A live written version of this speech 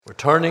We're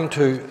turning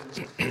to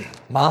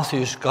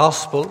Matthew's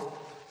Gospel,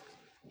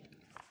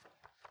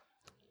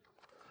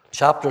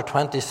 chapter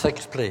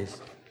 26,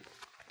 please.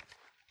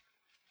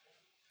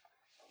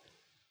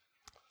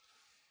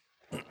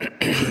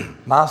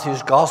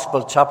 Matthew's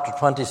Gospel, chapter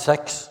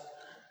 26.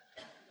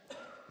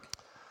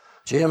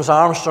 James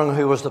Armstrong,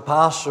 who was the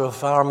pastor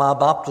of Armagh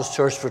Baptist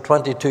Church for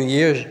 22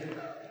 years,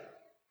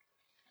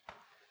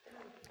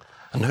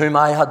 and whom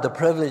I had the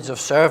privilege of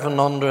serving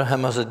under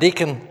him as a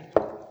deacon,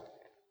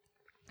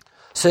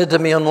 said to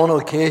me on one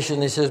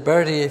occasion, he says,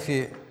 "Bertie, if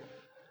you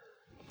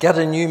get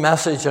a new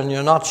message and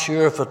you're not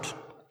sure of it,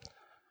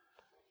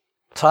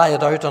 try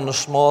it out on a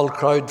small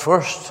crowd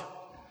first."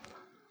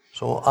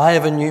 So I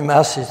have a new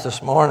message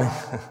this morning,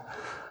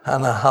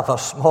 and I have a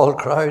small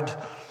crowd,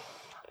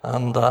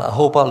 and I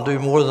hope I'll do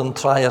more than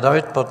try it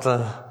out, but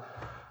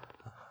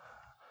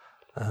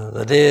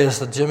the days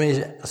that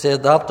Jimmy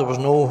said that, there was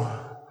no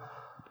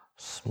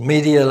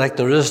media like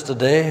there is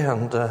today,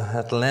 and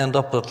it'll end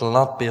up, it'll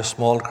not be a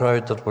small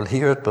crowd that will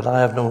hear it, but I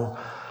have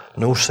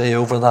no say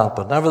over that.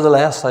 But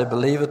nevertheless, I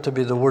believe it to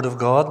be the Word of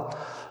God,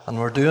 and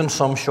we're doing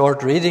some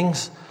short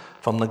readings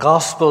from the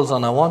Gospels,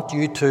 and I want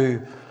you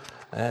to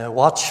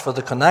watch for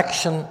the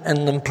connection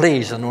in them,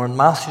 please. And we're in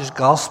Matthew's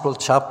Gospel,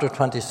 chapter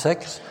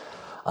 26,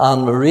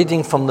 and we're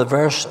reading from the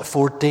verse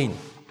 14.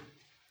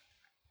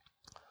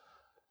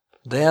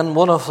 Then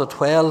one of the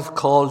 12,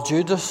 called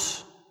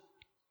Judas,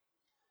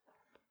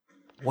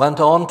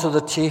 went on to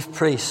the chief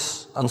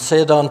priests and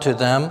said unto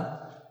them,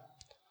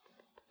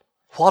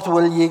 "What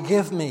will ye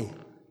give me?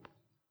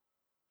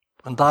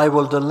 And I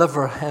will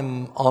deliver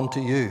him unto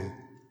you."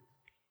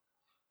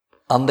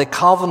 And they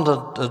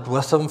covenanted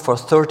with him for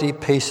 30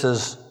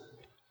 pieces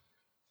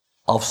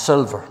of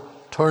silver.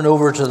 Turn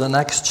over to the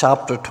next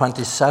chapter,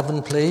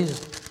 27,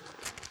 please,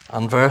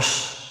 and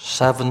verse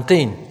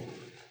 17.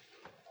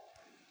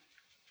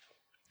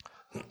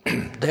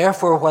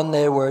 Therefore, when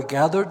they were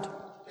gathered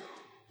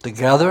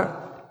together,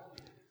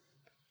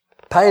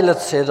 Pilate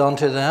said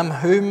unto them,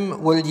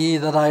 "Whom will ye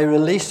that I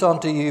release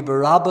unto you,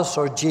 Barabbas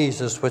or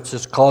Jesus, which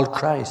is called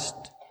Christ?"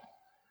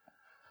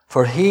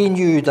 For he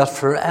knew that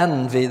for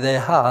envy they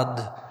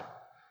had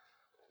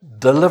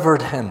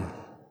delivered him.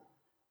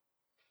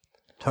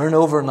 Turn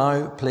over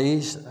now,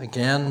 please,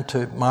 again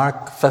to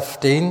Mark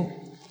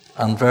 15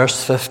 and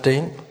verse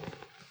 15.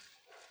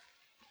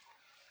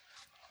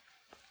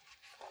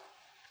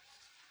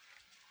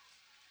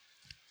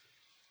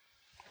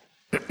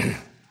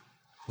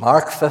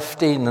 Mark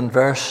 15 and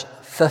verse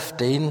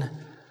 15.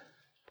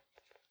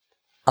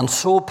 And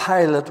so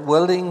Pilate,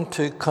 willing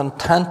to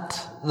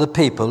content the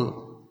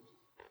people,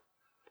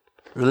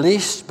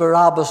 released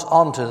Barabbas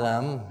unto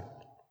them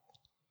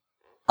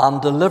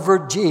and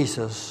delivered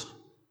Jesus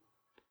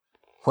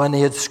when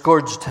he had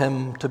scourged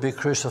him to be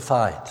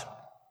crucified.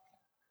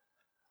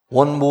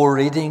 One more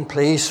reading,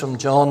 please, from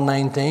John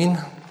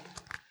 19.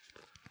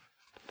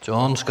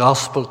 John's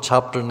Gospel,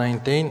 chapter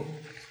 19.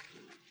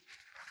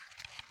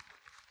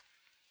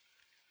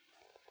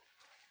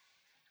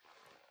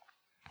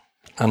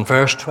 And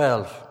verse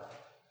 12.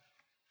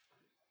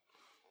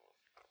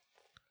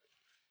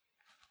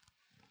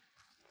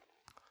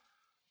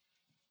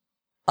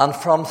 And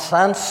from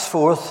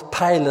thenceforth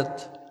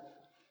Pilate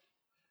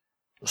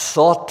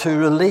sought to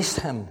release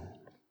him.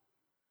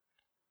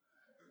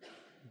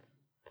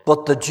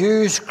 But the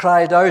Jews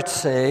cried out,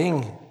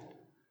 saying,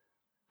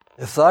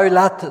 "If thou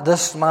let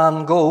this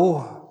man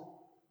go,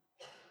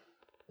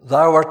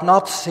 thou art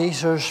not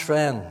Caesar's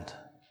friend.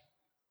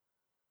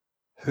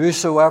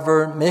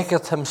 Whosoever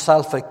maketh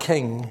himself a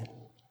king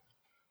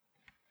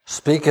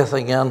speaketh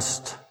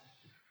against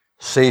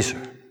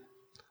Caesar."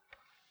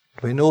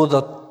 We know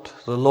that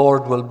the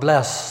Lord will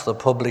bless the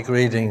public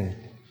reading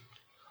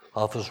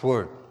of his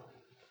word.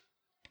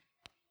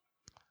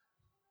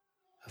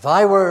 If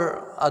I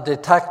were a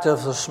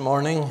detective this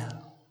morning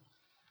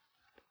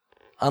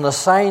and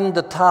assigned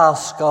the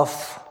task of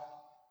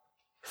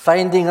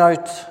finding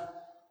out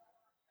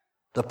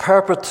the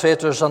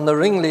perpetrators and the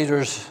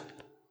ringleaders,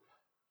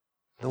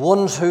 the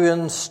ones who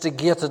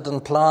instigated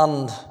and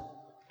planned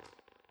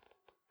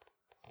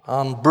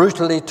and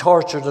brutally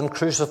tortured and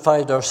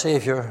crucified our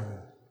Saviour,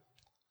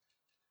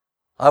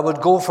 I would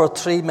go for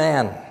 3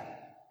 men.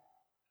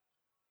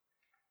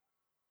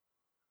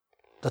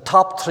 The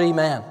top 3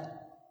 men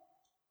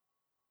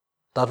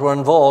that were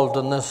involved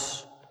in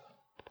this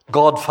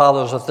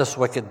godfathers of this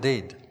wicked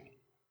deed.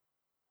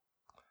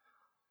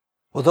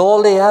 With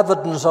all the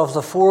evidence of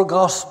the 4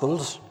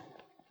 Gospels,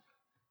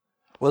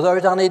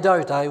 without any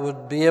doubt, I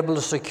would be able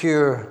to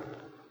secure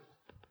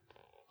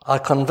a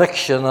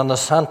conviction and a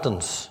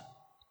sentence.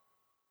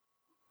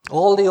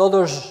 All the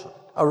others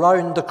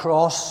around the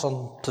cross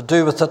and to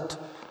do with it,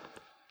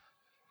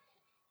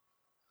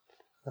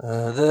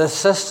 they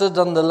assisted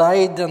and they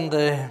lied, and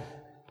they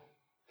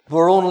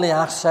were only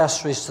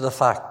accessories to the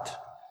fact.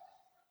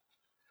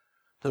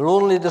 They're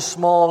only the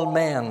small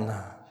men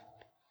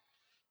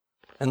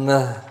in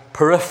the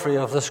periphery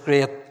of this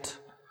great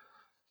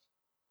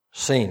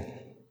scene.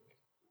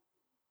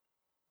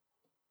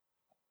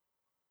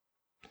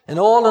 In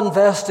all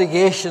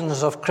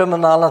investigations of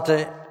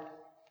criminality,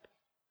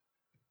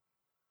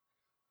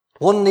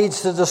 one needs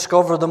to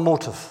discover the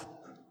motive.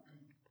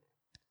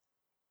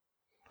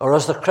 Or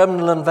as the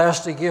criminal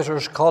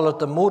investigators call it,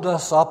 the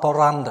modus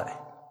operandi.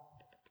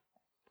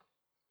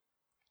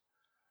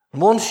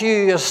 Once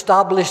you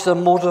establish the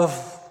motive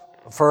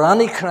for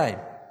any crime,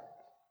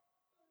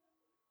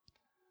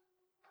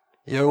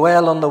 you're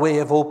well on the way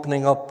of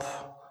opening up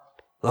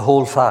the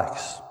whole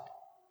facts.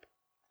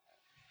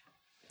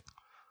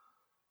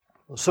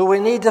 So we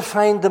need to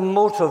find the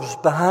motives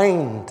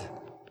behind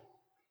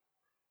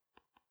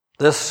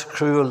this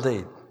cruel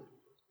deed.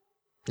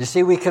 You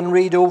see, we can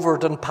read over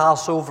it and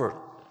pass over it.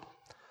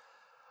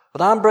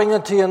 But I'm bringing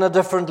it to you in a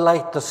different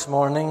light this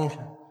morning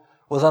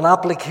with an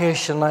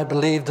application I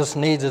believe that's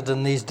needed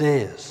in these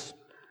days.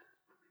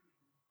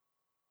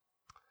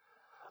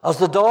 As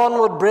the dawn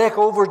would break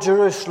over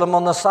Jerusalem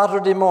on a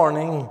Saturday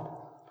morning,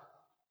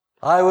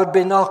 I would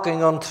be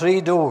knocking on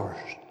 3 doors.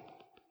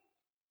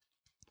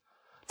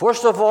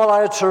 First of all,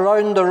 I would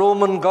surround the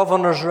Roman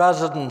governor's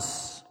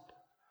residence,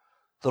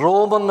 the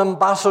Roman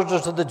ambassador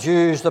to the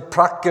Jews, the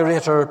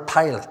procurator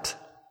Pilate.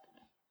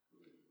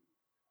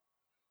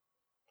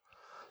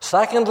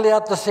 Secondly,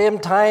 at the same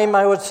time,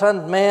 I would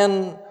send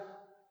men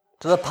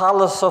to the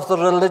palace of the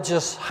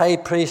religious high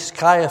priest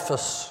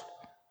Caiaphas,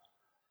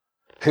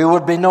 who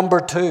would be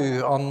number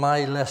 2 on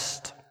my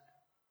list.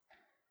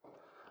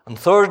 And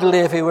thirdly,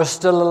 if he was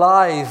still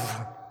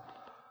alive,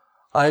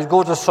 I'd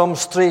go to some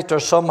street or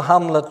some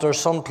hamlet or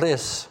some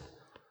place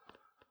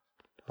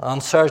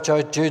and search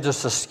out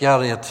Judas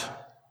Iscariot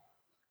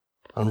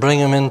and bring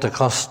him into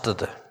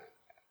custody.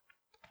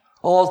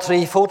 All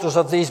 3 photos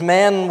of these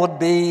men would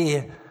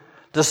be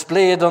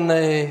displayed on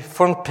the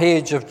front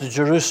page of the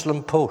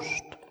Jerusalem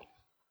Post.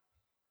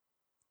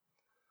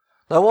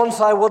 Now,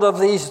 once I would have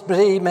these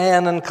 3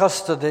 men in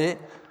custody,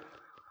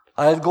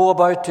 I'd go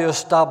about to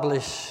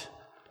establish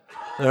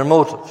their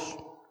motives.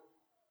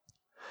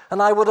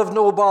 And I would have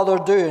no bother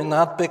doing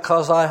that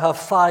because I have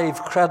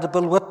 5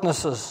 credible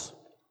witnesses.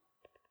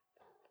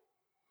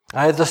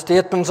 I have the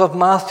statements of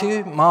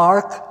Matthew,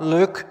 Mark,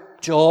 Luke,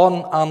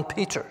 John, and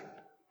Peter.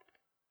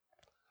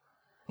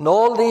 And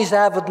all these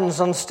evidence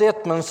and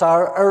statements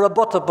are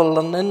irrebuttable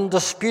and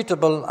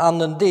indisputable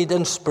and indeed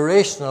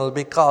inspirational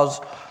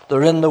because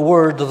they're in the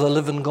Word of the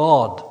living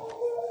God.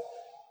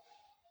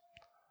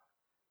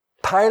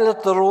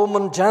 Pilate, the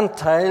Roman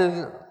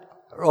Gentile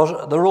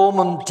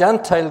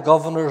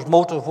governor's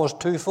motive was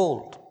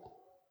twofold.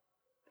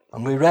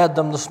 And we read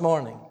them this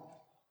morning.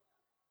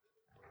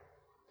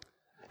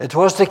 It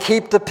was to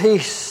keep the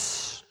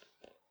peace.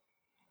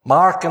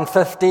 Mark in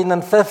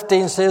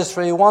 15:15 says,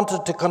 for he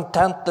wanted to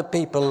content the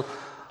people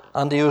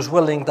and he was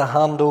willing to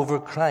hand over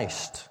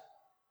Christ.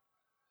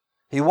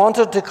 He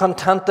wanted to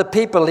content the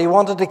people, he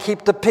wanted to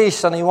keep the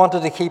peace, and he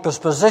wanted to keep his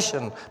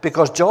position.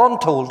 Because John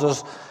told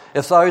us,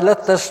 if thou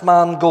let this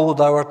man go,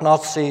 thou art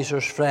not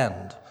Caesar's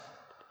friend.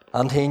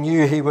 And he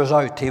knew he was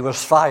out, he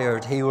was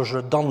fired, he was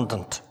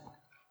redundant.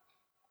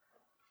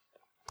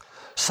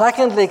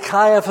 Secondly,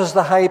 Caiaphas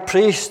the high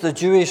priest, the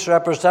Jewish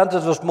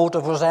representative's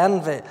motive was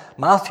envy.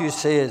 Matthew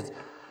said,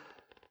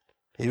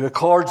 he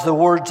records the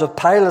words of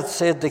Pilate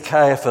said to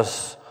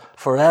Caiaphas,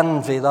 for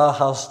envy thou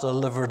hast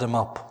delivered him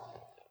up.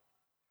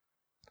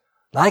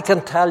 And I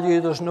can tell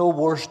you there's no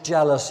worse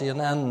jealousy and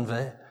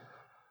envy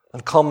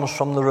that comes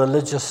from the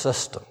religious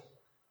system.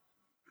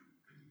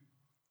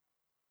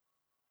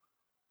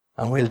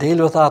 And we'll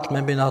deal with that,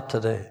 maybe not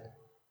today.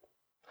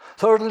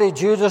 Thirdly,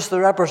 Judas, the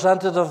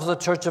representative of the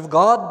Church of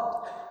God,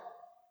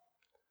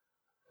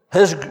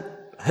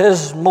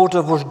 his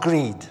motive was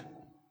greed.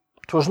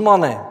 It was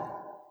money.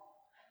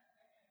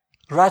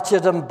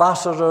 Wretched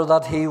ambassador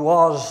that he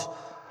was,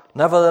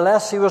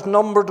 nevertheless he was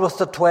numbered with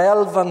the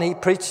 12, and he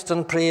preached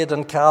and prayed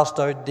and cast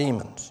out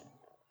demons.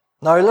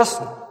 Now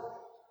listen.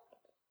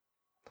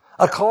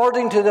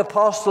 According to the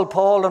Apostle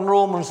Paul in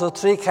Romans, the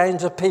 3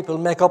 kinds of people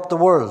make up the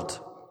world.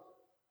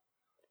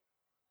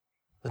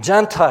 The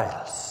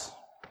Gentiles,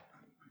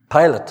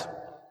 Pilate,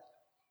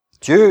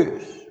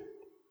 Jews,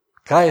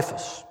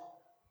 Caiaphas,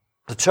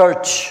 the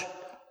church,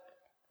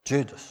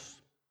 Judas.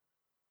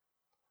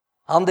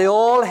 And they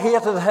all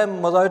hated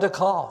him without a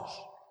cause.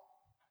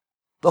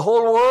 The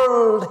whole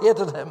world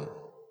hated him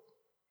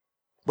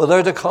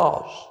without a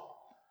cause.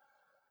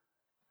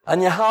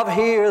 And you have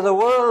here the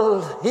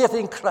world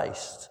hating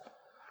Christ,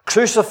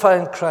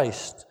 crucifying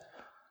Christ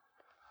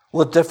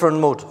with different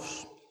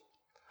motives.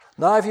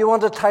 Now, if you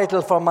want a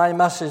title for my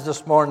message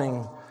this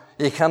morning,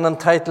 you can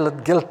entitle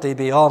it Guilty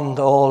Beyond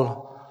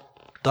All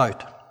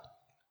Doubt.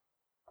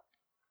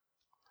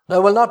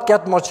 Now, we'll not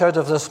get much out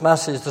of this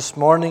message this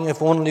morning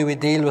if only we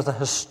deal with the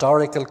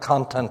historical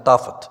content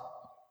of it.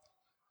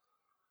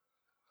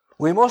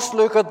 We must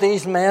look at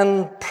these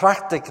men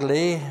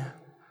practically,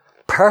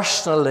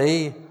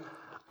 personally,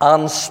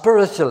 and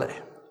spiritually.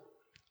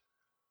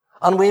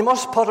 And we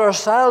must put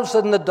ourselves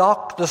in the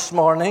dock this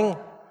morning.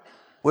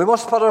 We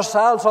must put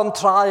ourselves on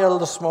trial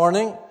this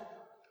morning.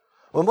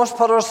 We must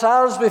put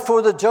ourselves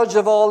before the judge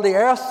of all the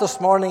earth this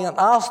morning and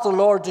ask the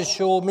Lord to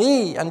show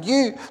me and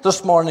you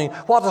this morning,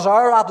 what is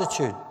our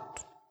attitude?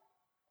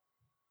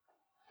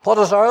 What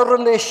is our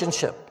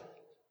relationship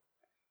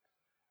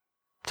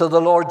to the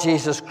Lord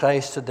Jesus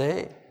Christ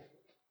today?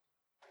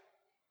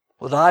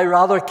 Would I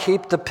rather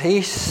keep the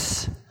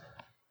peace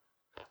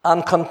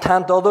and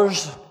content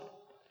others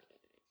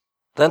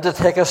than to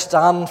take a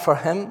stand for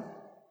Him?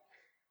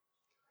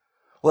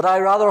 Would I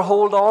rather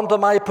hold on to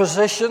my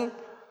position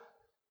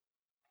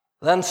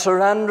than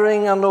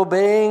surrendering and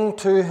obeying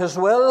to His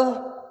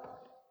will?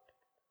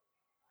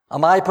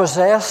 Am I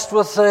possessed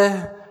with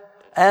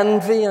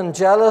envy and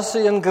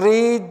jealousy and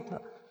greed?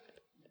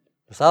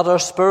 Is that our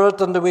spirit,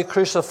 and do we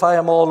crucify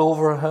Him all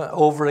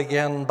over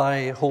again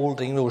by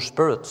holding those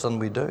spirits? And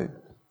we do.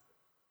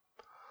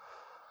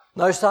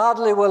 Now,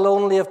 sadly, we'll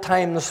only have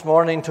time this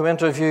morning to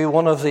interview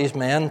one of these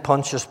men,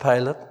 Pontius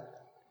Pilate.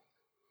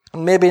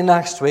 And maybe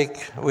next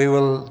week we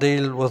will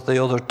deal with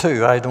the other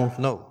two. I don't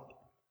know.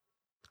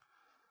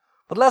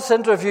 But let's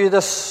interview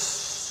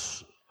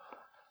this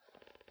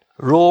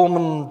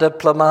Roman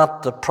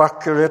diplomat, the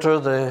procurator,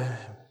 the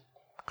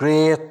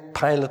great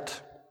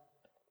Pilate.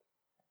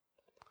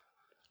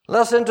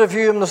 Let's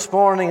interview him this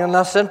morning, and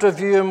let's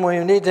interview him.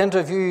 We need to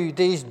interview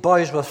these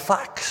boys with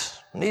facts.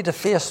 We need to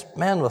face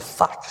men with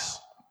facts.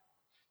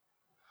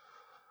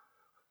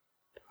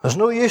 There's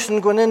no use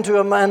in going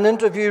into an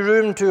interview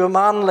room to a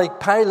man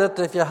like Pilate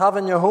if you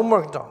haven't your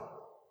homework done.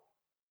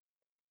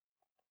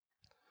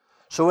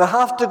 So we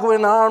have to go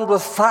in armed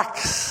with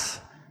facts.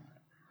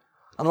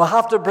 And we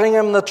have to bring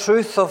him the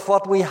truth of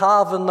what we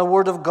have in the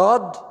Word of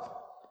God.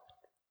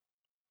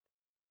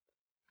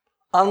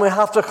 And we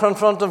have to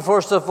confront him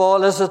first of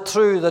all, is it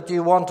true that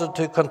you wanted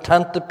to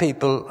content the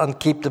people and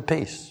keep the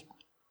peace?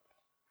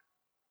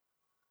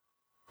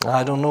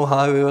 I don't know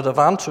how he would have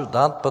answered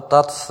that, but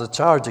that's the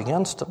charge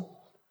against him.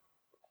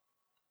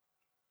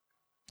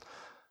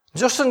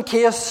 Just in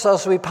case,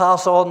 as we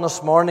pass on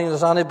this morning,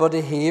 there's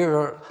anybody here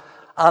or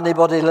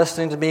anybody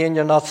listening to me and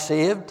you're not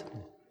saved.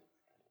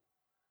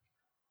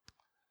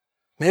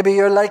 Maybe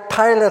you're like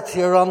Pilate,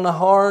 you're on the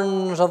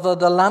horns of the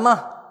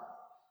dilemma.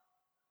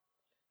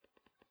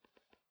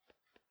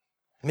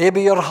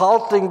 Maybe you're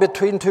halting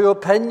between two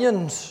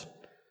opinions.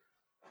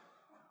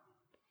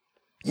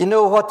 You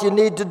know what you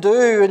need to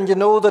do, and you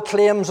know the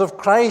claims of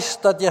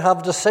Christ, that you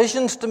have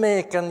decisions to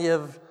make, and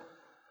you've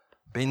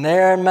been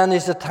there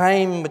many's a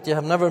time, but you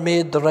have never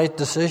made the right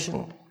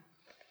decision.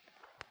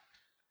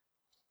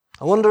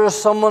 I wonder if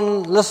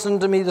someone listening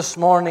to me this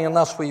morning, and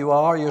that's where you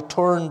are, you're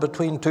torn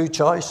between two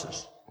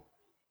choices.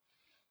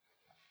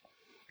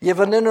 You have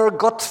an inner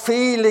gut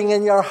feeling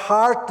in your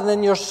heart and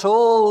in your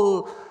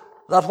soul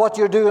that what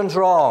you're doing is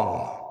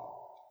wrong.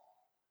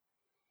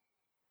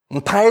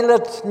 And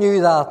Pilate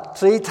knew that.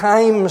 3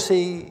 times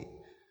he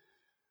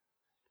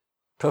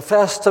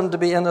professed him to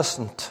be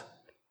innocent.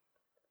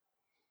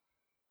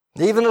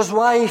 Even his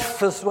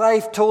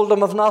wife told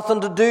him, "I've nothing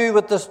to do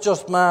with this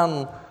just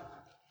man."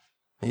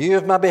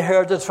 You've maybe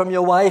heard it from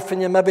your wife, and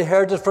you maybe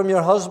heard it from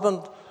your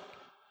husband.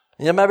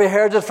 You maybe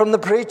heard it from the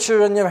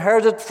preacher, and you've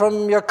heard it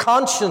from your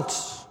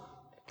conscience.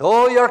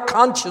 Oh, your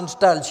conscience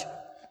tells you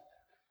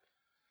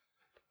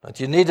that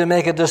you need to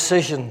make a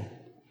decision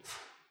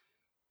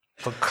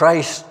for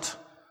Christ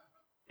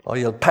or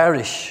you'll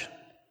perish.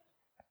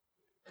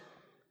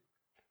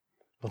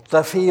 But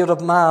the fear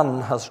of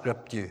man has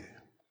gripped you.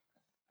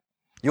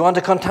 You want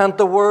to content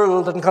the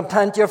world and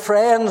content your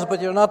friends,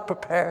 but you're not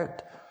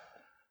prepared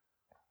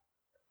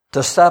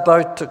to step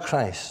out to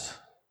Christ.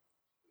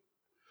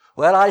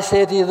 Well, I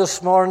say to you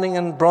this morning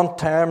in blunt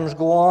terms,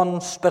 go on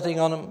spitting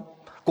on him.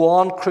 Go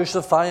on,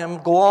 crucify him.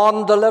 Go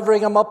on,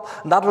 delivering him up.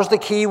 And that was the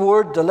key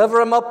word,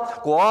 deliver him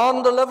up. Go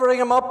on, delivering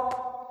him up.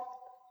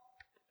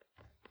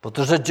 But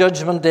there's a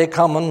judgment day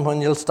coming when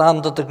you'll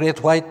stand at the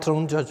great white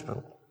throne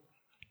judgment.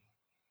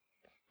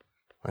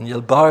 And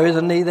you'll bow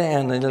the knee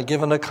then, and you'll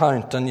give an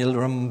account, and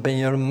you'll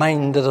be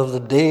reminded of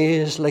the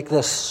days like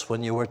this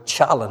when you were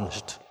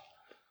challenged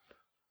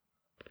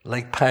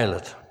like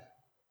Pilate.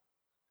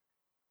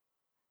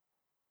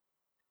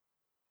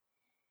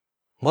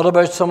 What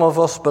about some of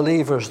us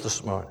believers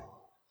this morning?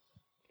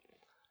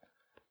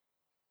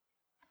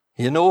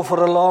 You know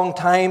for a long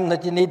time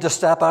that you need to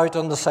step out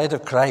on the side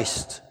of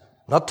Christ.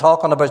 I'm not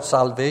talking about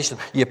salvation.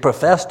 You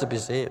profess to be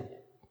saved.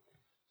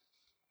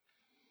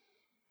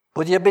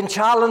 But you've been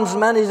challenged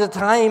many a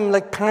time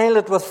like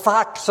Pilate with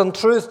facts and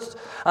truth,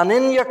 and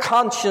in your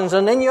conscience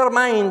and in your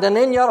mind and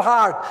in your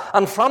heart,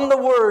 and from the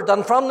Word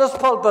and from this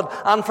pulpit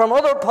and from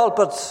other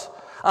pulpits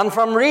and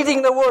from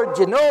reading the Word,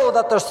 you know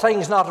that there's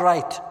things not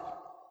right.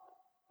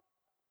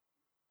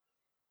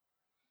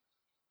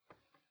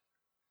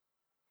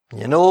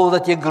 You know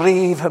that you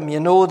grieve him. You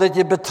know that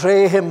you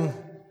betray him.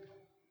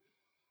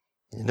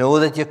 You know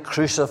that you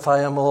crucify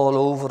him all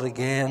over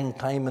again,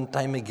 time and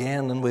time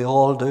again, and we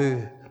all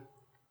do.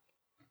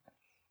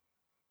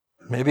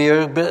 Maybe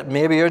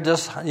you're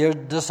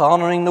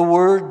dishonoring the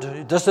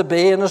Word,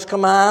 disobeying His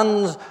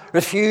commands,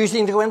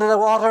 refusing to go into the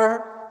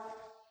water.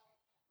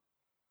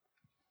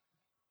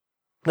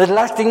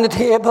 neglecting the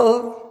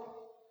table,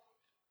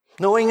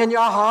 knowing in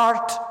your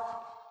heart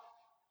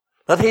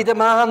that he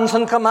demands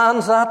and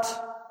commands that,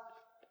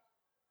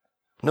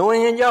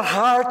 knowing in your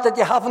heart that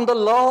you haven't the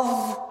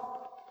love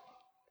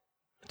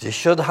that you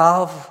should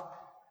have.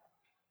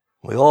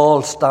 We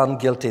all stand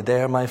guilty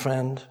there, my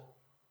friend.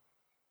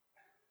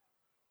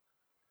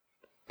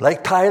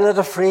 Like Pilate,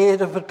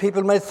 afraid of what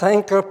people might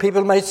think or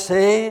people might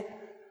say,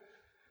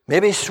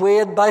 maybe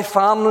swayed by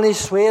family,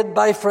 swayed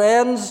by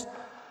friends.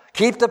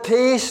 Keep the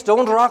peace,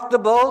 don't rock the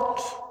boat.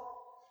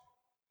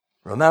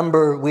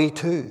 Remember, we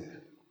too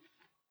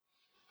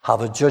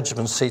have a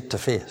judgment seat to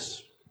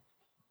face.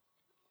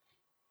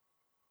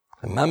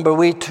 Remember,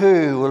 we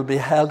too will be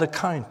held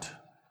account.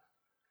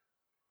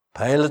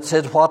 Pilate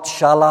said, what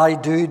shall I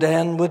do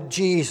then with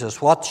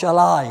Jesus? What shall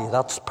I?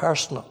 That's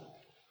personal.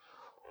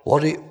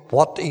 What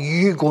are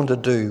you going to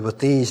do with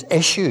these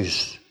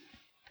issues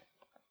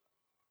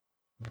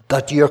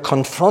that you're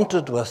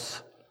confronted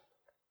with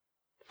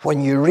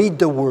when you read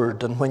the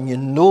Word and when you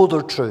know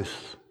the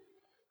truth?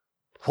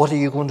 What are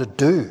you going to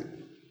do?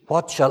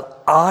 What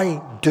shall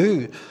I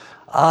do?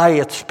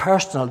 It's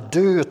personal.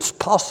 Do, it's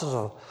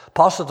positive.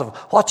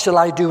 What shall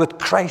I do with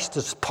Christ?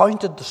 It's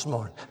pointed this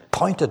morning.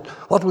 Pointed.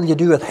 What will you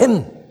do with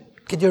him?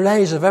 Get your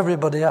eyes of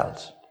everybody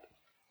else.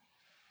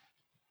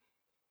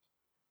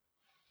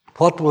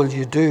 What will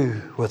you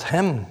do with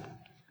him?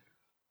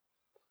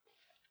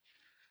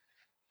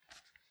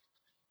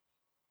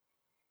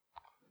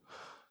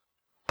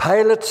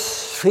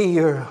 Pilate's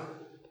fear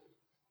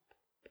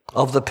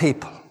of the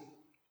people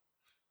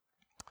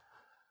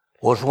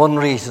was one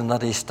reason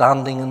that he's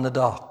standing in the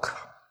dock.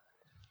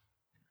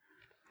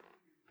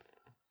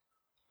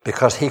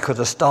 Because he could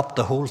have stopped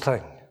the whole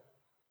thing.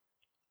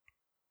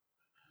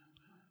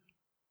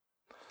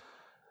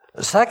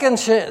 The second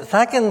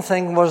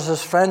thing was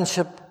his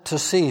friendship to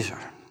Caesar.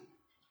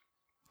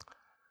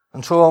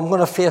 And so I'm going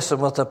to face him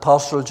with the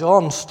Apostle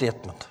John's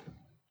statement.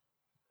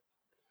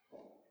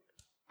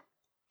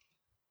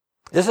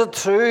 Is it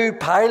true,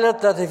 Pilate,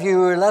 that if you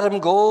let him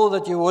go,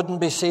 that you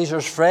wouldn't be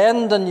Caesar's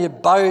friend, and you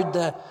bowed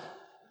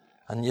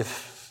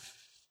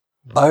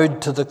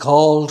to the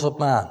calls of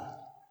man?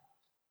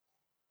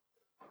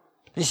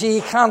 You see,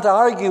 he can't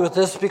argue with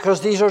this because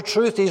these are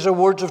truth. These are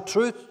words of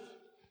truth.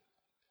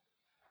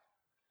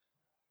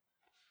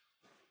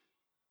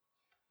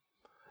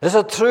 Is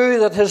it true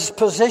that his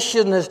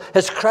position,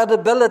 his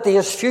credibility,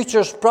 his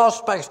future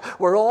prospects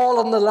were all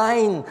on the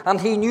line, and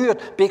he knew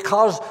it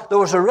because there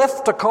was a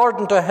rift,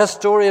 according to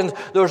historians,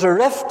 there was a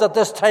rift at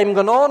this time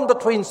going on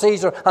between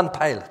Caesar and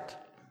Pilate.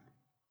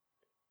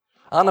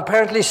 And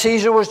apparently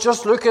Caesar was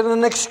just looking at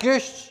an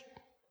excuse.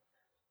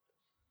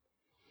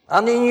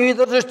 And he knew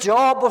that his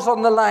job was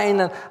on the line,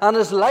 and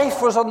his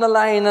life was on the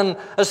line, and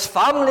his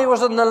family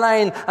was on the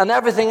line, and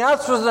everything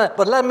else was on it.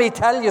 But let me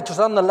tell you, it was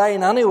on the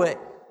line anyway.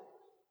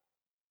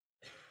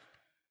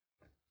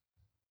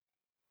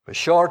 A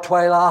short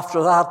while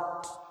after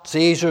that,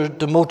 Caesar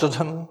demoted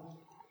him.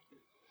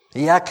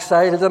 He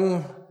exiled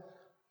him.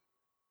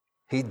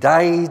 He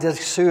died of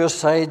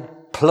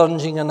suicide,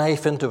 plunging a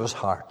knife into his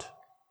heart.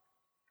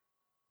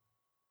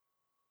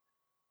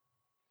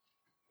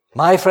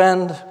 My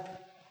friend,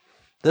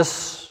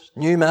 this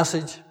new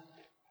message,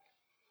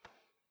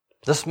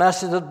 this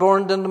message that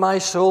burned into my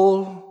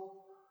soul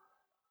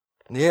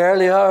in the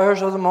early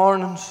hours of the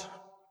mornings,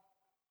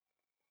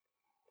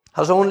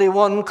 has only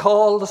one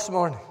call this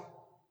morning.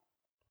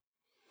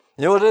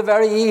 You know, it's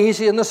very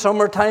easy in the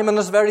summertime, and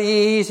it's very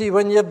easy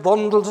when you have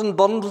bundles and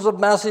bundles of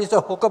messages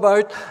to hook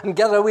about and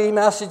get a wee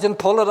message and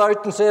pull it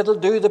out and say it'll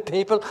do the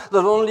people.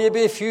 There'll only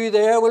be a few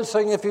there. We'll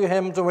sing a few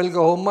hymns and we'll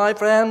go home. My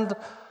friend,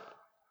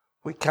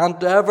 we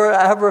can't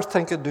ever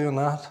think of doing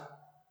that.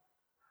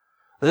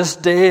 This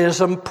day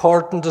is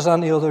important as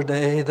any other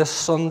day. This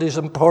Sunday is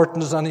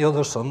important as any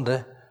other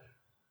Sunday.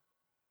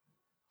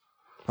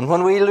 And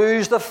when we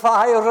lose the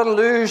fire and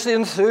lose the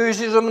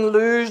enthusiasm and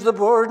lose the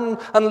burden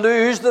and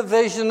lose the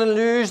vision and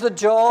lose the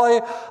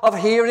joy of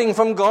hearing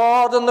from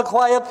God in the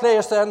quiet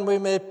place, then we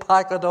may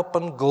pack it up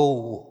and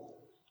go.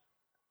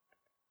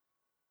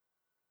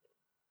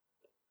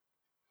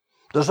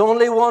 There's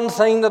only one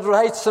thing that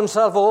writes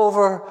himself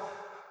over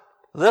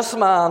this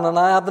man, and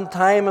I haven't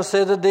time, I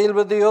say, to deal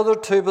with the other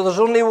two, but there's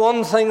only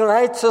one thing that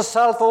writes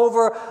itself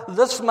over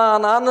this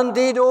man, and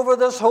indeed over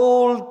this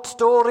whole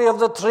story of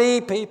the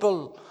three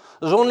people.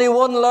 There's only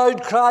one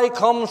loud cry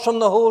comes from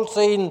the whole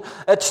scene.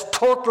 It's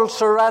total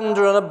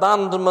surrender and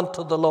abandonment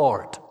to the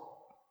Lord.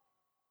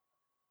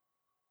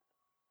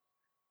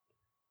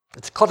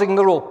 It's cutting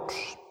the ropes,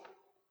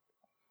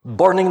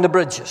 burning the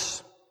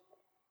bridges,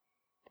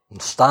 and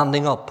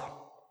standing up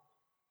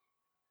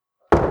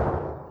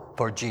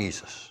for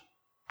Jesus.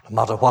 No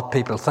matter what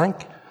people think,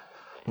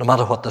 no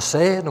matter what they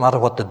say, no matter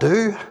what they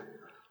do,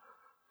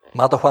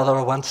 no matter whether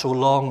I went so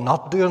long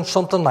not doing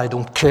something, I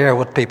don't care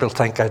what people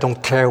think. I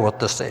don't care what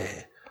they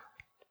say.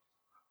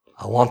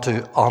 I want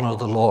to honor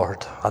the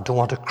Lord. I don't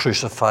want to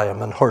crucify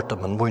him and hurt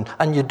him and wound.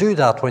 And you do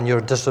that when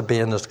you're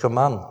disobeying his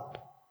commandment.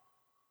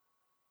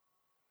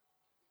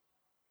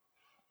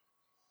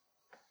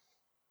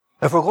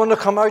 If we're going to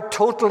come out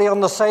totally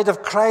on the side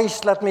of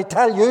Christ, let me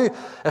tell you,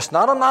 it's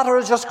not a matter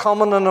of just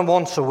coming in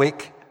once a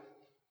week.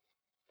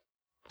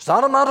 It's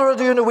not a matter of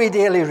doing a wee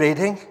daily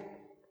reading.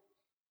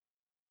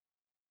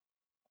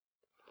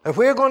 If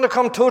we're going to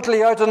come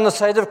totally out on the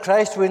side of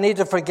Christ, we need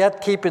to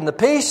forget keeping the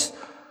peace,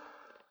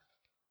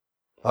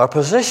 our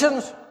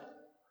positions,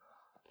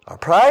 our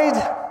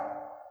pride.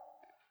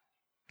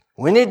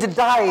 We need to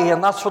die,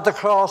 and that's what the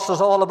cross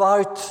is all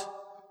about.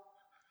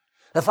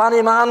 If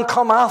any man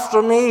come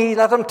after me,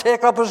 let him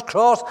take up his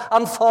cross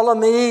and follow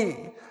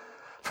me.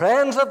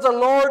 Friends, if the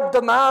Lord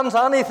demands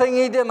anything,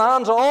 he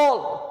demands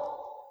all.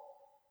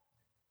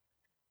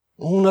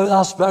 Oh, now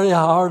that's very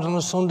hard on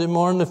a Sunday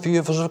morning. A few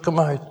of us have come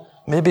out.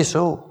 Maybe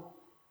so.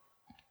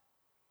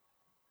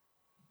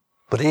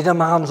 But he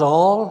demands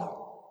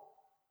all.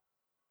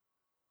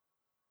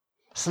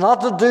 It's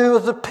not to do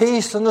with the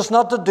peace, and it's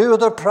not to do with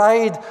the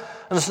pride,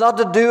 and it's not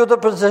to do with the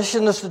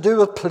position. It's to do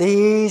with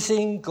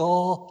pleasing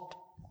God.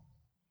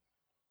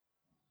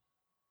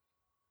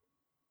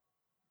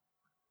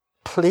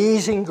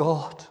 Pleasing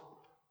God.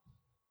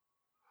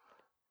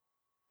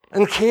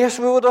 In case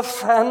we would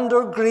offend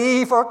or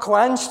grieve or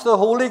quench the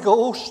Holy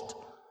Ghost.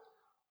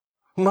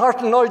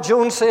 Martin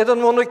Lloyd-Jones said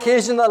on one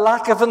occasion, a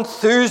lack of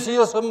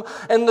enthusiasm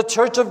in the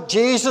Church of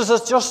Jesus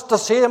is just the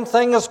same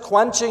thing as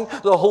quenching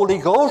the Holy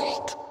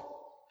Ghost.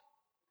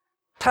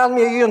 Tell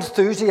me, are you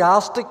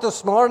enthusiastic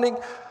this morning?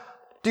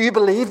 Do you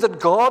believe that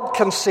God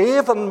can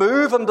save and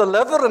move and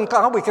deliver? And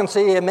God, we can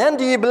say amen.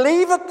 Do you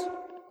believe it?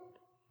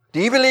 Do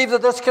you believe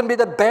that this can be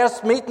the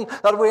best meeting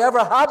that we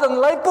ever had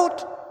in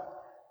Lifeboat?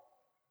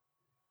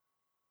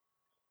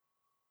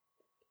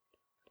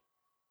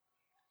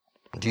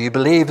 Do you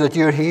believe that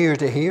you're here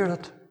to hear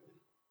it?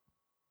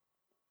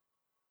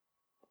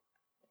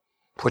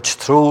 Which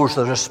throws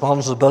the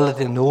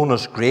responsibility known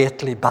as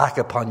greatly back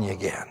upon you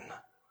again.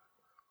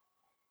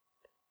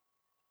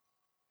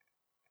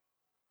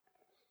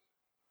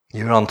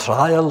 You're on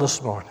trial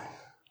this morning.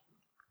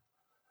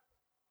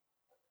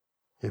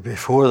 You're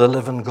before the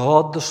living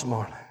God this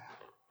morning.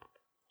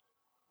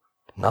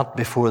 Not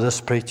before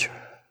this preacher.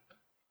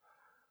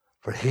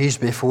 For he's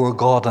before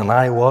God, and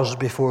I was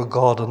before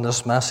God in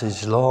this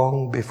message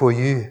long before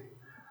you.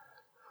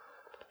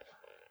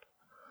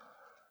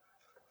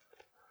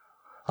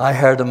 I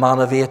heard a man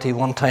of 80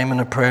 one time in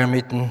a prayer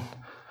meeting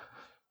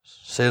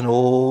saying,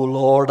 "Oh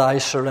Lord, I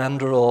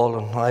surrender all."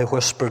 And I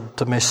whispered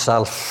to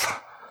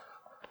myself,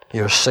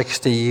 "You're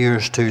 60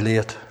 years too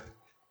late."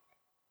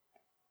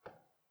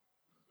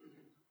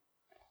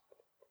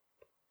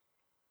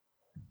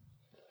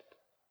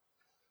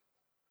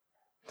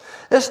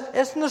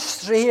 Isn't it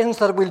strange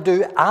that we'll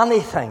do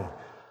anything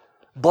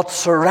but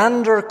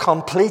surrender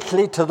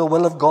completely to the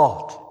will of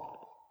God?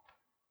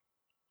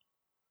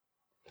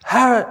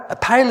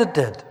 Pilate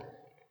did.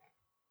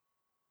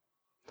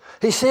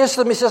 He says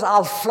to them, he says,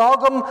 "I'll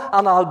flog him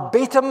and I'll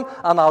beat him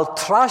and I'll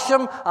thrash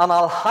him and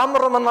I'll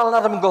hammer him and I'll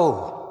let him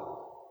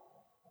go."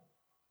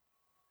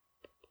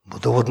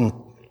 But they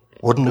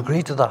wouldn't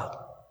agree to that.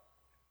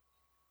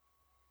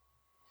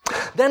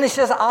 Then he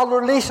says, "I'll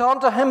release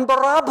unto him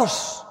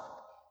Barabbas.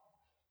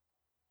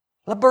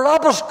 Let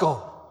Barabbas go.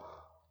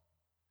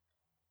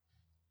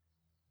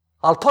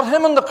 I'll put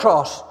him on the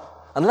cross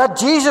and let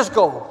Jesus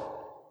go."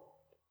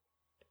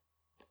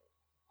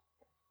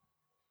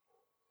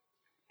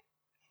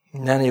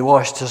 And then he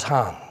washed his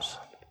hands.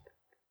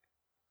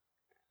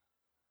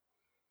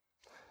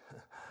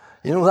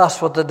 You know,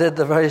 that's what they did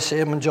the very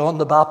same when John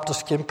the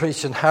Baptist came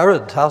preaching.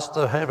 Herod,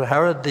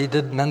 he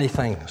did many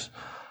things.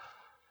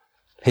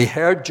 He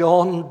heard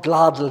John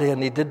gladly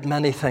and he did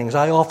many things.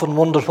 I often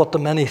wondered what the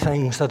many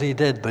things that he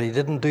did, but he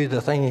didn't do the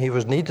thing he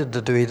was needed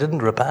to do. He didn't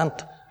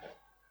repent.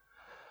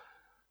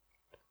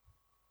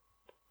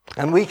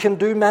 And we can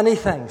do many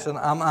things. And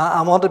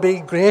I want to be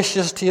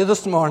gracious to you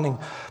this morning,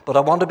 but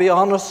I want to be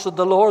honest with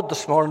the Lord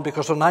this morning,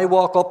 because when I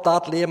walk up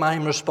that lane,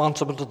 I'm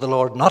responsible to the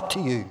Lord, not to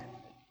you.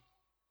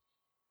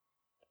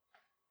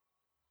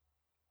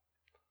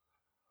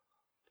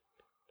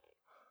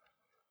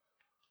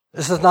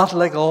 This is not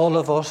like all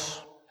of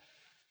us.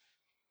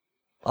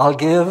 I'll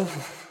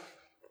give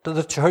to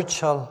the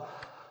church. I'll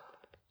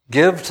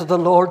give to the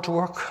Lord's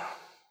work.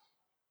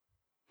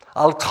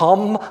 I'll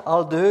come.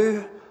 I'll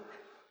do.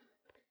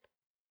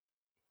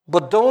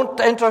 But don't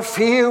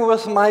interfere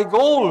with my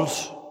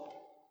goals.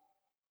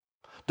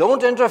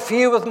 Don't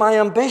interfere with my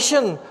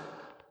ambition.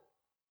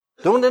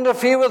 Don't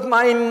interfere with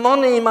my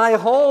money, my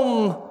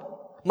home,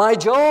 my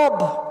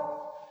job.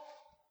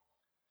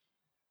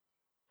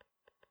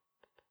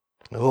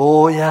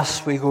 Oh,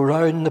 yes, we go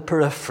round the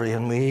periphery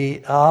and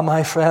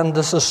my friend,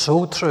 this is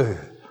so true.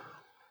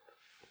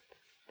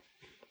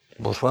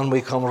 But when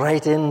we come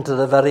right into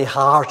the very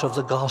heart of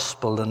the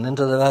gospel and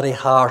into the very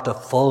heart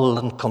of full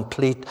and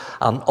complete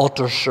and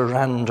utter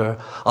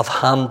surrender of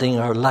handing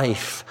our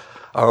life,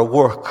 our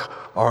work,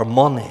 our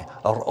money,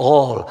 our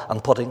all,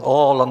 and putting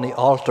all on the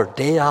altar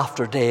day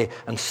after day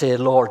and say,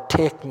 "Lord,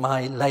 take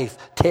my life.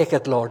 Take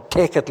it, Lord.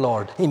 Take it,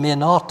 Lord." He may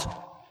not.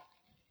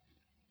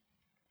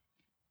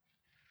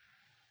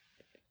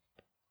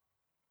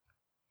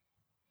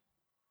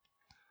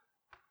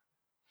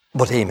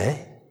 But he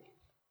may.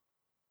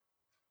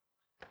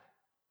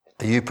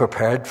 Are you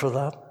prepared for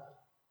that?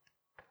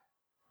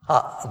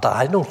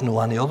 I don't know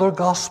any other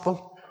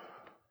gospel.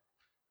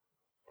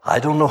 I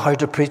don't know how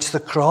to preach the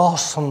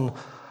cross and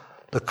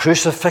the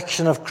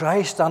crucifixion of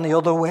Christ any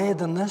other way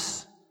than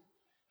this.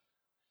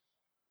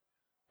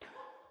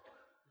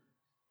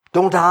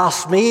 Don't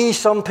ask me,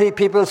 some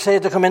people say,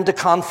 to come into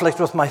conflict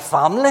with my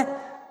family.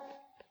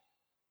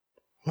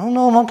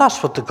 No,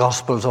 that's what the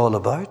gospel's all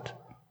about.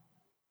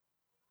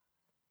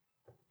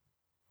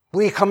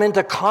 We come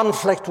into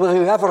conflict with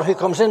whoever who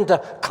comes into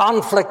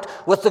conflict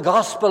with the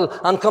gospel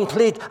and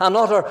complete and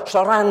utter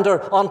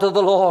surrender unto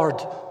the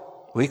Lord.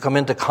 We come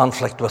into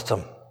conflict with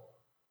them.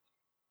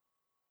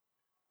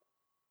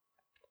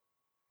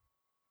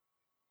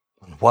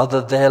 And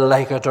whether they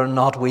like it or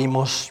not, we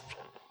must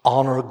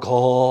honor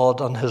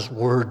God and His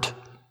Word.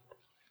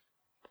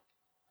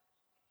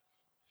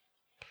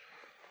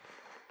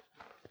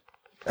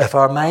 If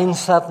our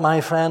mindset, my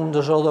friend,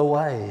 is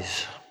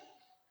otherwise,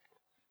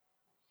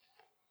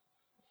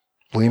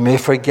 we may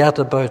forget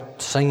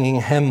about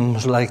singing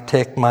hymns like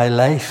 "Take My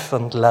Life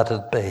and Let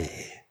It Be."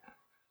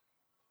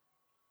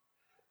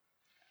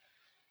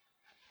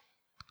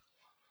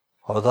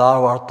 Or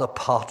 "Thou art the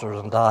potter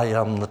and I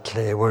am the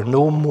clay." We're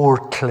no more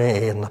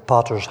clay in the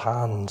potter's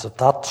hands, if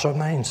that's our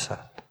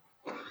mindset.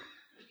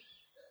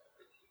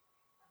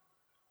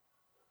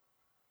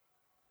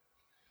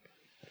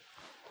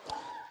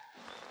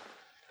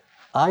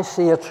 I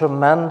see a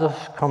tremendous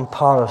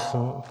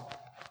comparison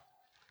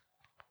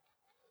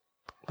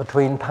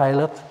between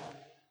Pilate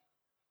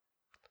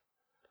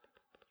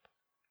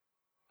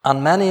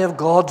and many of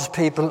God's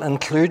people,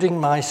 including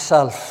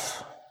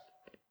myself,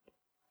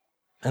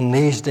 in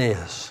these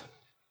days.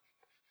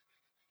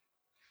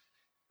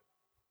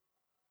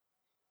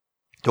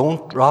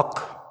 Don't rock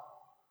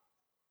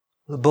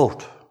the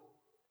boat.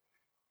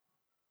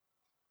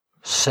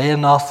 Say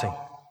nothing.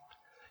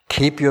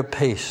 Keep your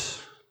peace.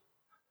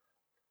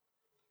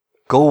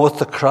 Go with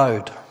the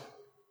crowd.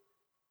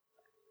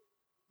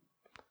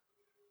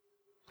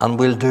 And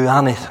we'll do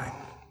anything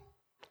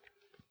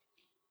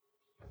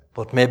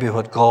but maybe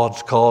what God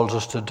calls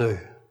us to do.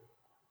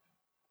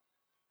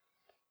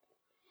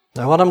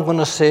 Now, what I'm going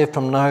to say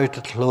from now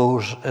to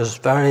close is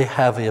very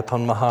heavy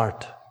upon my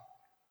heart.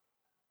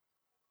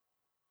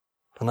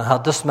 And I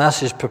had this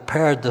message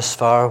prepared this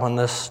far when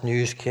this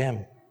news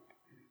came.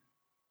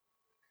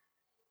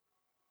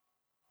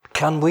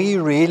 Can we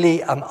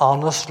really and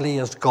honestly,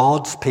 as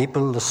God's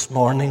people this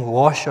morning,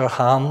 wash our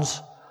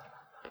hands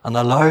and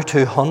allow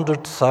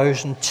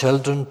 200,000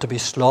 children to be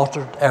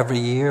slaughtered every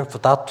year? For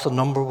that's the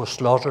number was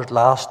slaughtered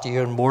last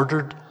year and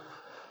murdered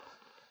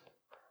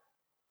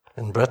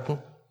in Britain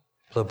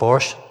with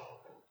abortion.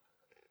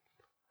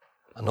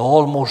 And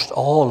almost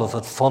all of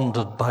it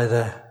funded by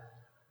the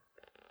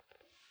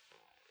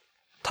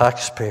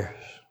taxpayers.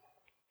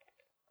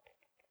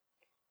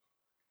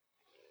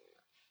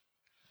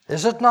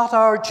 Is it not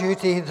our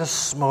duty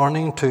this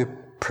morning to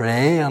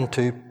pray and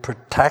to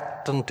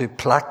protect and to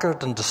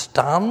placard and to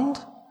stand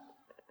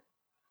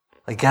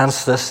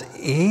against this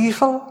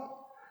evil?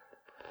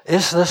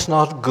 Is this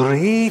not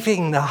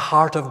grieving the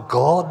heart of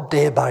God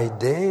day by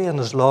day in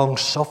His long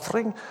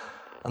suffering?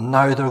 And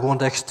now they're going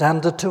to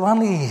extend it to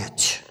any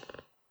age.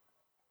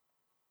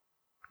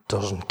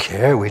 Doesn't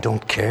care. We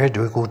don't care.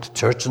 Do we go to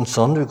church on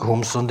Sunday? We go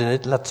home Sunday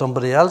night and let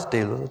somebody else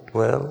deal with it?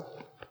 Well,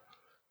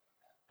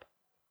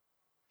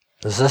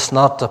 is this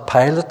not the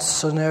Pilate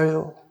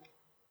scenario?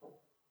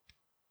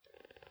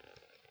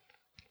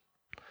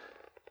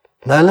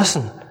 Now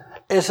listen,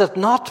 is it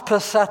not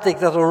pathetic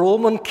that a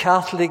Roman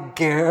Catholic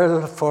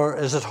girl for,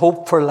 is it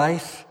Hope for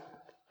Life,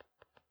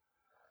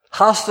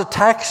 has to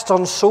text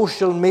on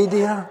social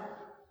media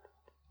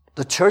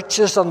the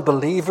churches and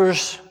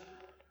believers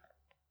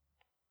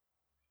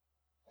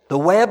the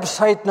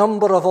website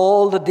number of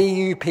all the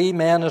DUP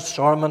men at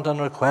Stormont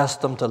and request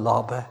them to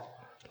lobby?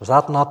 Does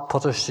that not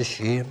put us to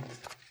shame?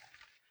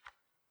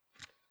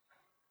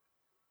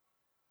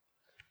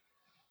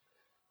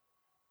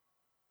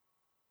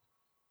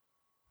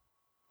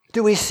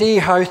 Do we see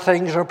how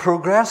things are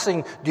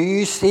progressing? Do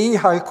you see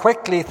how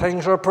quickly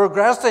things are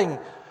progressing?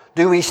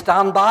 Do we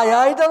stand by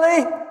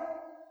idly?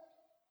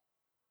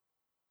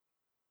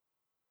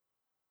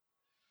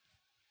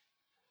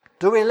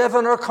 Do we live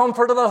in our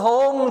comfortable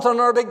homes and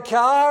our big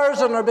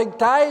cars and our big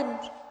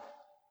times?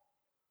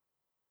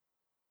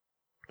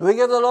 Do we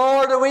give the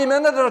Lord a wee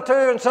minute or two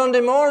on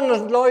Sunday morning,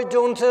 as Lloyd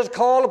Jones says,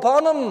 call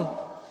upon Him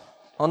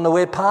on the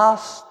way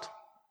past?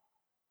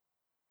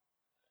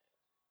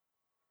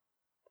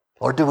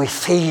 Or do we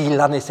feel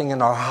anything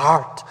in our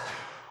heart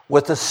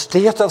with the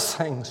state of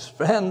things?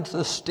 Friends,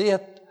 the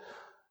state.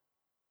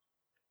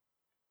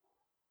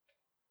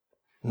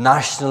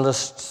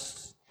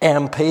 Nationalist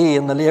MP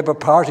in the Labour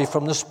Party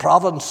from this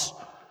province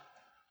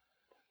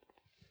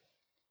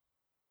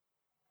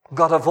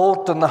got a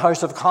vote in the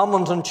House of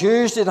Commons on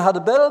Tuesday and had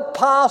a bill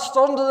passed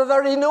under the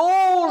very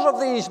nose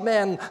of these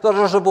men that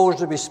are supposed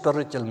to be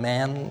spiritual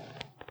men.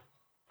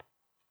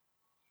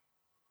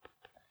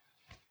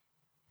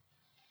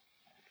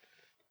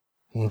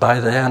 And by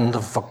the end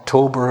of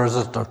October, is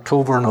it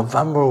October,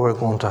 November, we're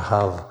going to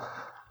have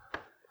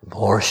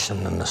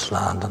abortion in this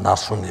land, and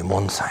that's only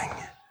one thing.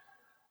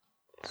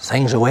 The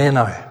thing's away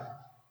now.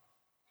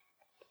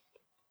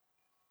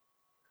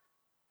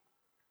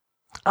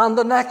 And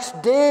the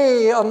next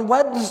day, on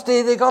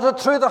Wednesday, they got it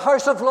through the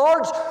House of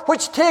Lords,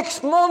 which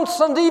takes months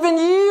and even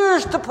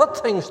years to put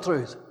things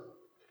through.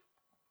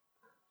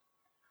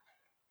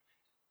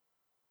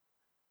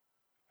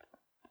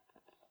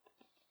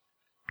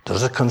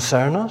 Does it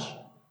concern us?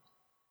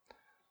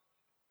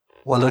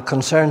 Well, it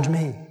concerns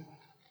me.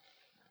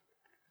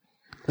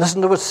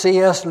 Listen to what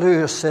C.S.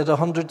 Lewis said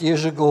 100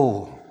 years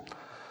ago.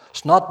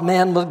 It's not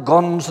men with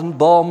guns and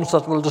bombs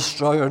that will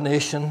destroy our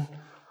nation,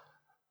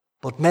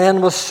 but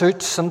men with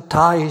suits and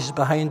ties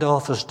behind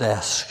office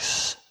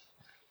desks.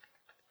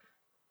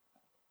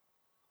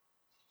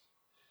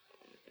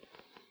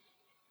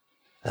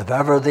 If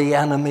ever the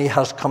enemy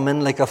has come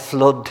in like a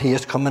flood, he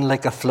has come in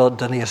like a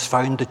flood, and he has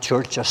found the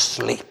church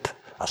asleep.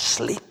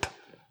 Asleep.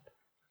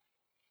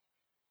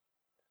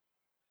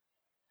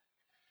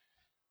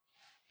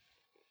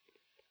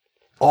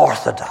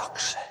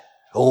 Orthodoxy.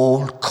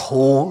 Old,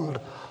 cold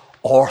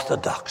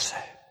orthodoxy.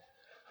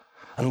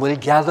 And we'll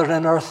gather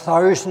in our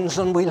thousands,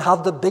 and we'll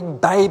have the big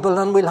Bible,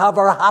 and we'll have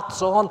our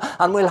hats on,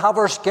 and we'll have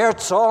our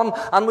skirts on,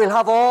 and we'll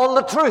have all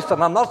the truth.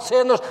 And I'm not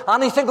saying there's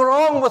anything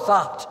wrong with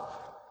that.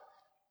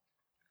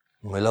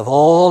 We'll have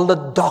all the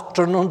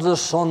doctrine under the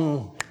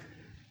sun.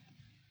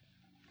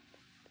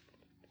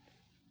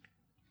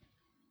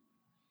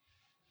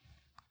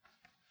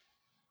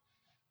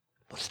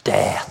 But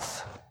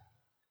death.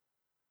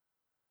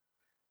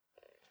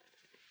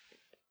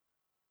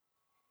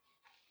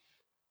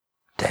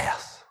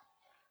 Death.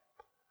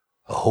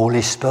 The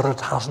Holy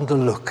Spirit hasn't a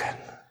look in.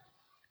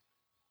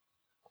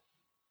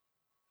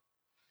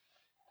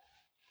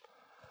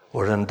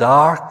 We're in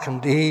dark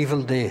and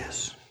evil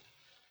days.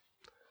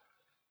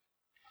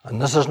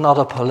 And this is not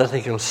a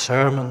political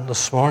sermon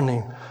this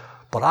morning,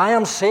 but I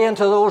am saying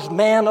to those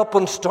men up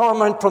in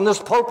Stormont from this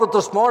pulpit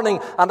this morning,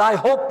 and I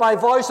hope my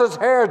voice is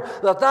heard,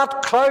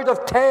 that crowd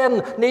of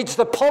 10 needs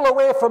to pull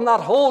away from that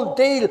whole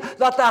deal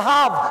that they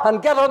have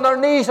and get on their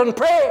knees and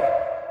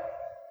pray.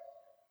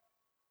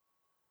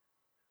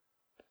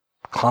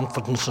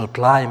 Confidence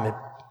reply me.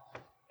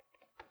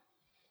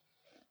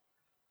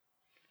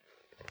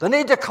 They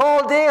need to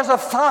call days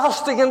of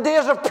fasting and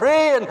days of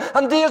praying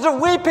and days of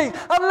weeping.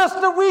 And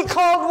listen, we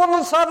called one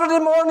on Saturday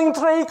morning,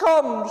 3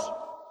 comes.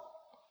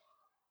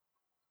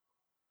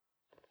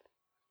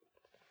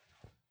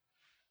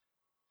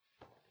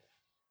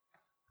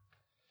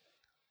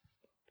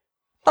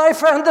 My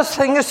friend, this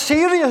thing is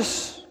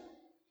serious.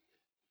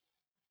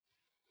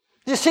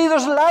 You see,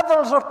 there's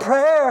levels of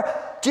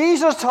prayer.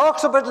 Jesus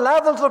talks about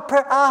levels of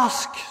prayer.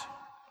 Ask.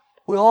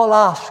 We all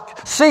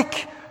ask.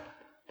 Seek.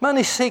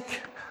 Many seek.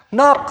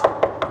 Knock.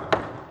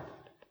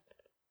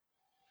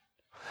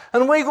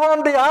 And we go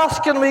on be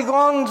asking, we go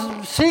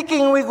on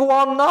seeking, we go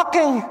on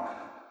knocking.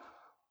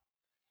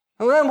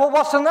 And then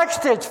what's the next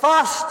stage?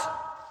 Fast.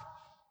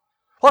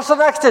 What's the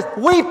next stage?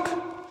 Weep.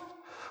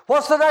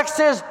 What's the next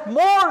stage?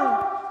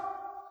 Mourn.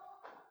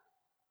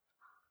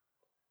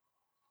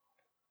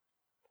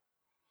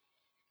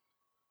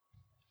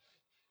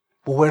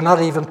 But we're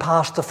not even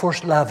past the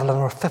first level,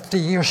 and we're 50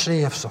 years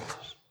saved, some of us.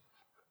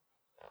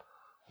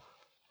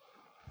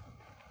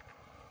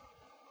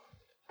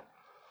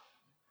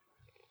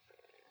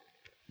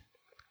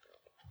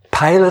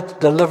 Pilate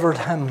delivered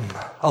him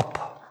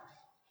up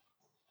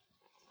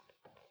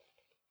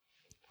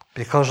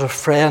because of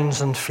friends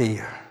and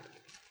fear.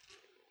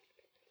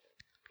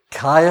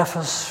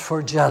 Caiaphas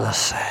for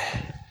jealousy.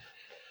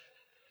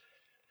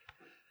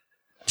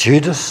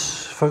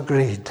 Judas for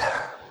greed.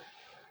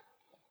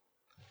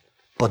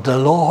 But the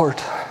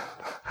Lord,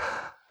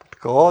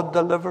 God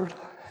delivered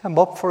him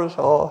up for us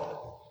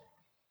all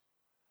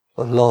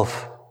with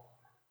love.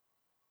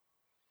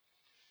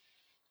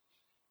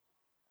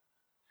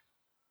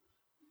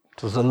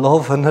 It was the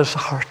love in his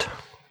heart.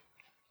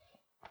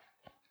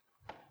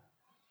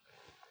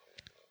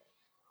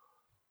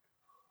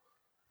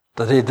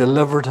 That he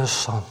delivered his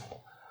son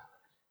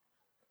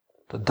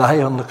to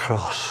die on the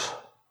cross.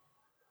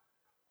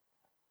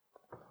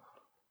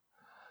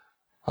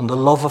 And the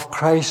love of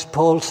Christ,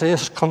 Paul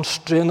says,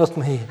 constraineth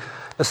me.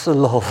 It's the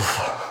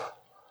love.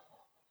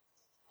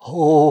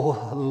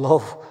 Oh,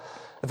 love.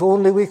 If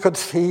only we could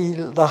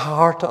feel the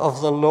heart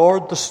of the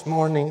Lord this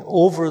morning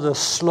over the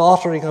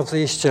slaughtering of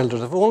these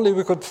children. If only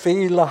we could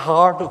feel the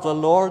heart of the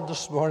Lord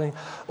this morning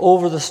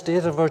over the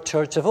state of our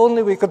church. If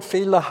only we could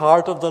feel the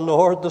heart of the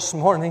Lord this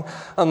morning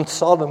on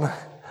Sodom.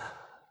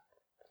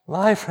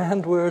 My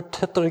friend, we're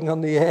teetering on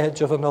the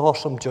edge of an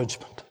awesome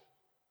judgment.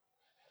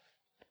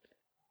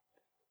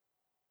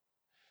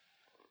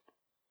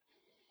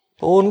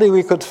 Only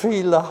we could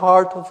feel the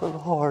heart of the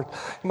Lord.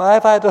 If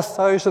I had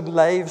 1,000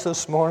 lives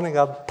this morning,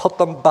 I'd put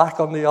them back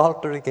on the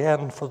altar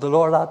again for the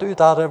Lord. I do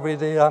that every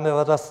day. And if I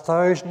had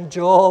 1,000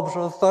 jobs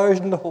or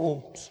 1,000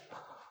 homes.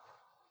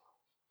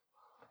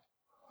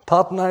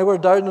 Pat and I were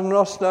down in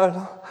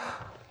Rossdown.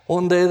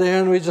 one day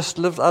there,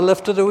 and I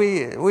lifted a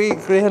wee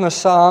grain of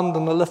sand,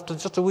 and I lifted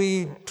just a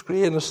wee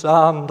grain of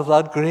sand of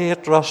that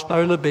great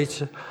Rossnowla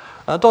beach.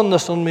 I done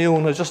this on my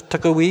own. I just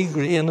took a wee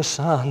grain of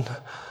sand,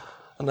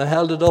 and I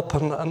held it up,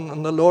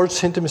 and the Lord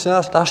said to me,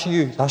 that's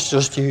you. That's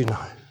just you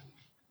now.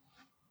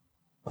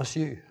 That's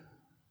you.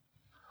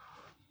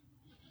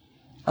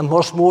 And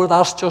what's more,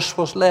 that's just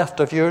what's left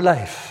of your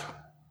life.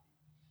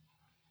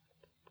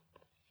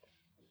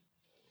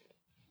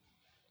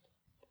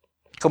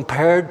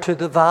 Compared to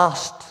the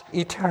vast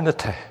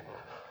eternity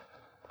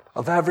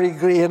of every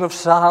grain of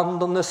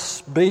sand on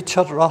this beach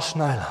at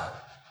Rossnowla,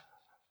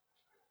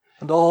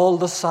 and all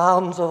the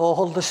sands of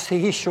all the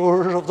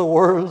seashores of the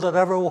world that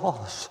ever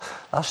was,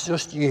 that's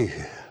just you.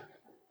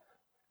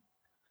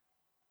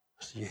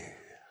 It's you.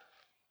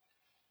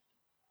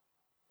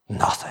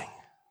 Nothing.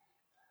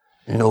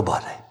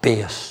 Nobody.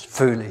 Base,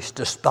 foolish,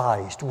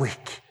 despised,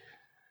 weak.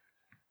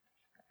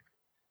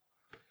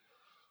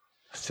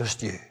 It's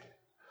just you.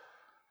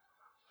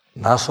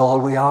 And that's all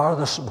we are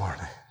this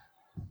morning.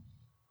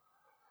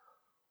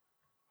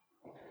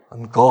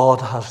 And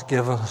God has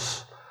given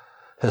us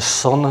His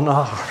Son in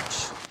our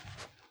hearts.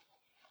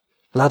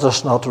 Let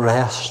us not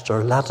rest,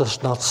 or let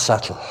us not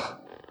settle.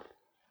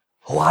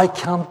 Oh, I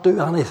can't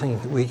do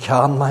anything. We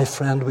can, my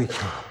friend, we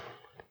can.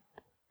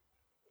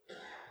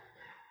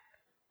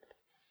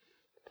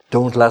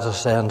 Don't let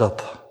us end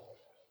up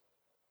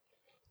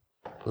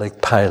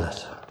like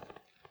Pilate.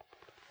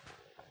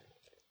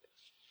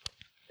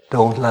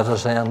 Don't let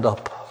us end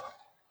up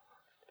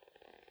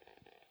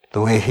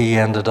the way he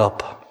ended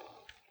up.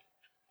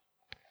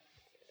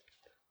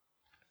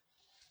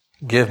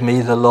 Give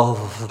me the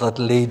love that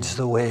leads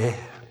the way,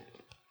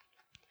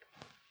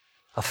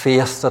 a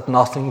faith that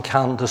nothing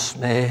can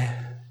dismay,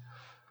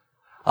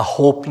 a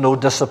hope no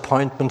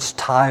disappointments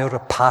tire, a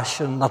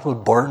passion that will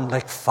burn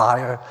like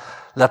fire.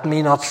 Let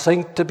me not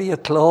sink to be a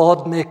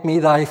clod. Make me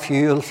thy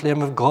fuel,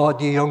 flame of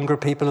God. You younger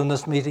people in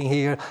this meeting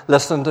here,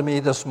 listen to me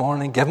this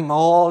morning. Give them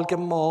all, give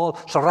them all.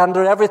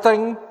 Surrender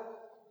everything.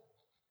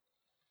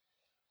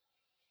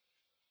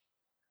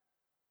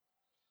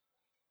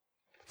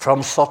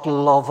 From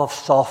subtle love of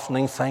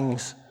softening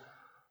things,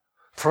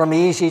 from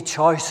easy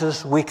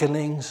choices,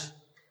 weakenings.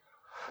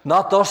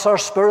 Not thus our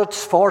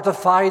spirits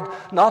fortified,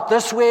 not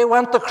this way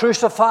went the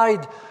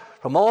crucified.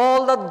 From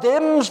all that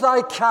dims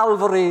thy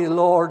Calvary,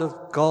 Lord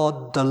of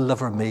God,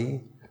 deliver me.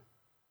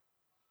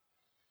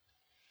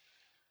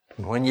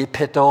 And when you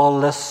pit all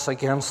this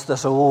against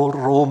this old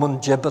Roman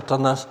gibbet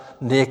and this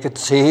naked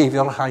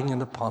Saviour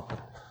hanging upon it,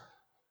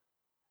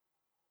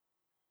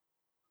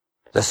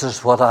 this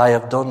is what I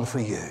have done for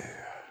you.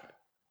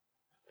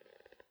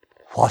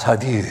 What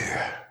have you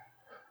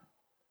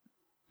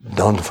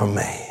done for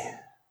me?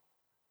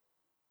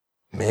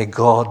 May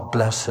God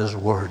bless His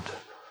word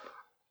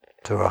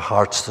to our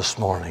hearts this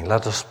morning.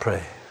 Let us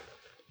pray.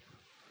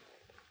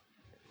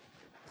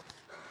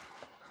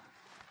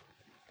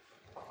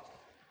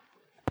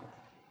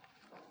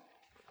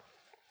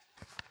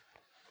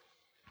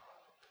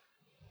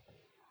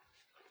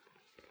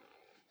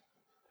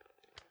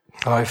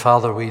 Our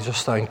Father, we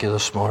just thank you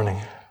this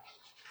morning.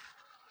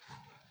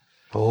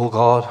 Oh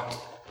God,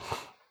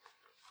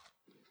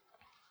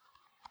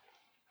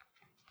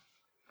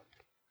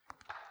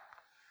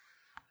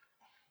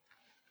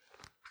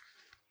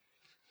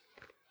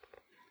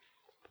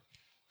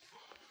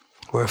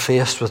 we're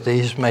faced with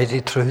these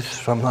mighty truths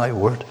from thy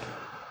word.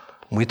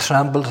 We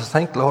tremble to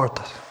think, Lord,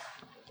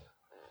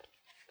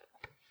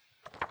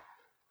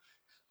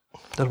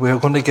 that we're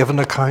going to give an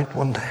account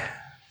one day.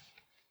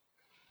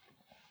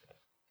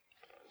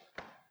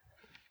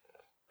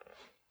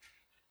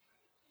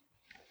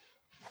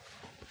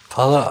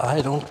 Father,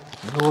 I don't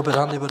know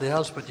about anybody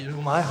else, but you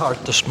know my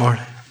heart this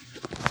morning.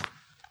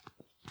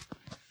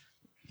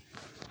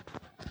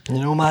 You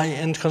know my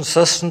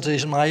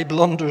inconsistencies, my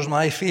blunders,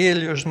 my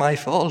failures, my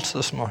faults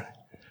this morning.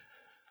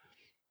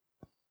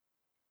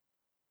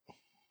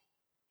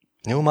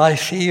 You know my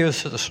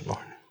fears this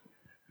morning.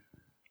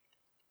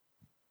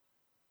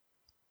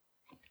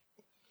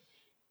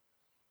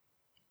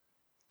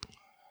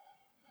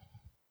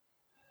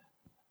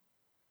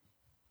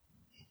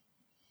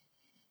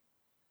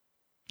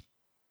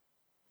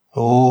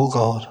 Oh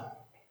God,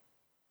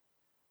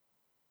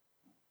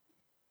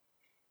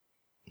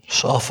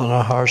 soften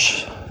our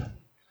hearts.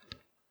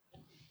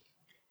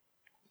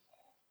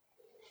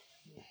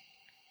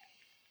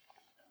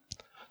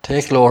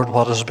 Take, Lord,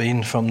 what has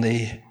been from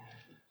thee.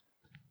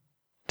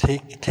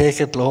 Take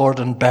it, Lord,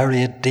 and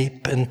bury it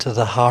deep into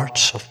the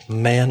hearts of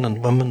men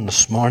and women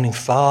this morning,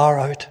 far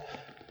out,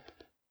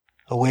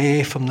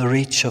 away from the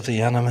reach of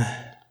the enemy.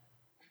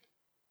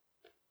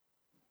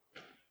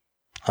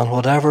 And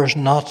whatever has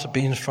not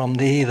been from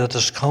thee, that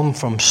has come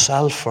from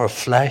self or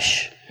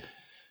flesh,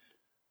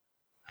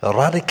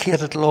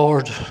 eradicate it,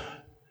 Lord,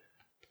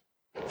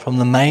 from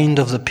the mind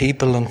of the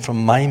people and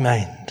from my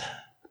mind.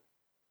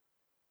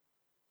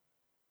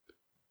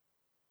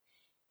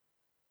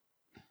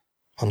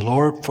 And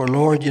Lord, for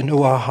Lord, you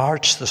know our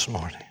hearts this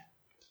morning.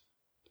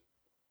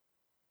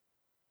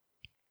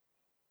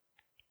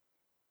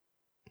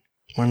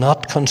 We're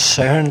not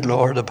concerned,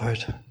 Lord,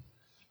 about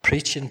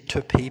preaching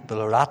to people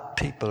or at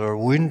people or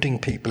wounding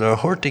people or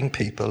hurting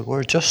people.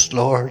 We're just,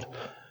 Lord,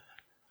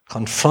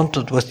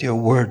 confronted with your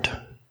word.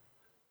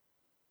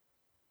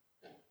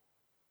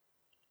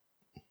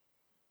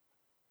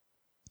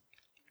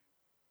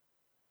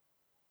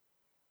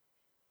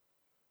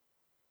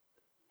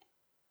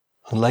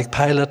 And like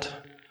Pilate,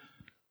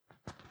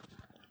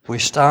 we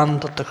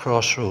stand at the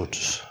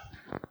crossroads.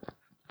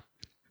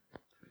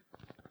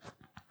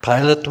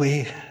 Pilate,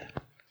 we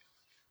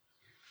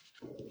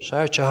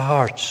search our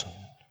hearts.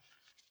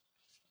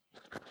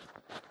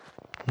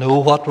 Know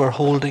what we're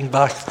holding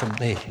back from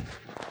thee.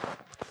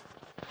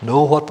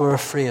 Know what we're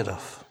afraid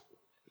of.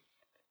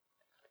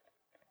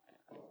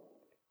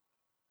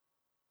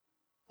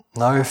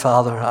 Now,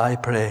 Father, I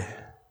pray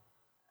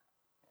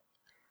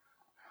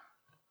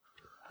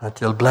that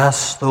you'll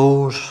bless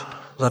those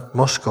that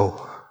must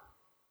go.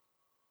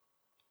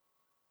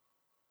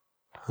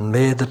 And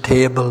may the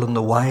table and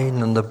the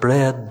wine and the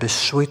bread be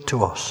sweet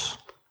to us,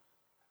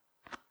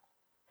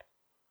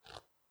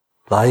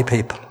 thy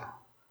people,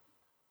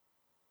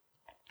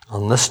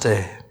 on this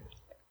day.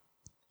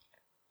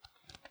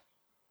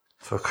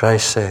 For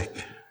Christ's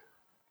sake.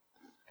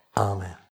 Amen.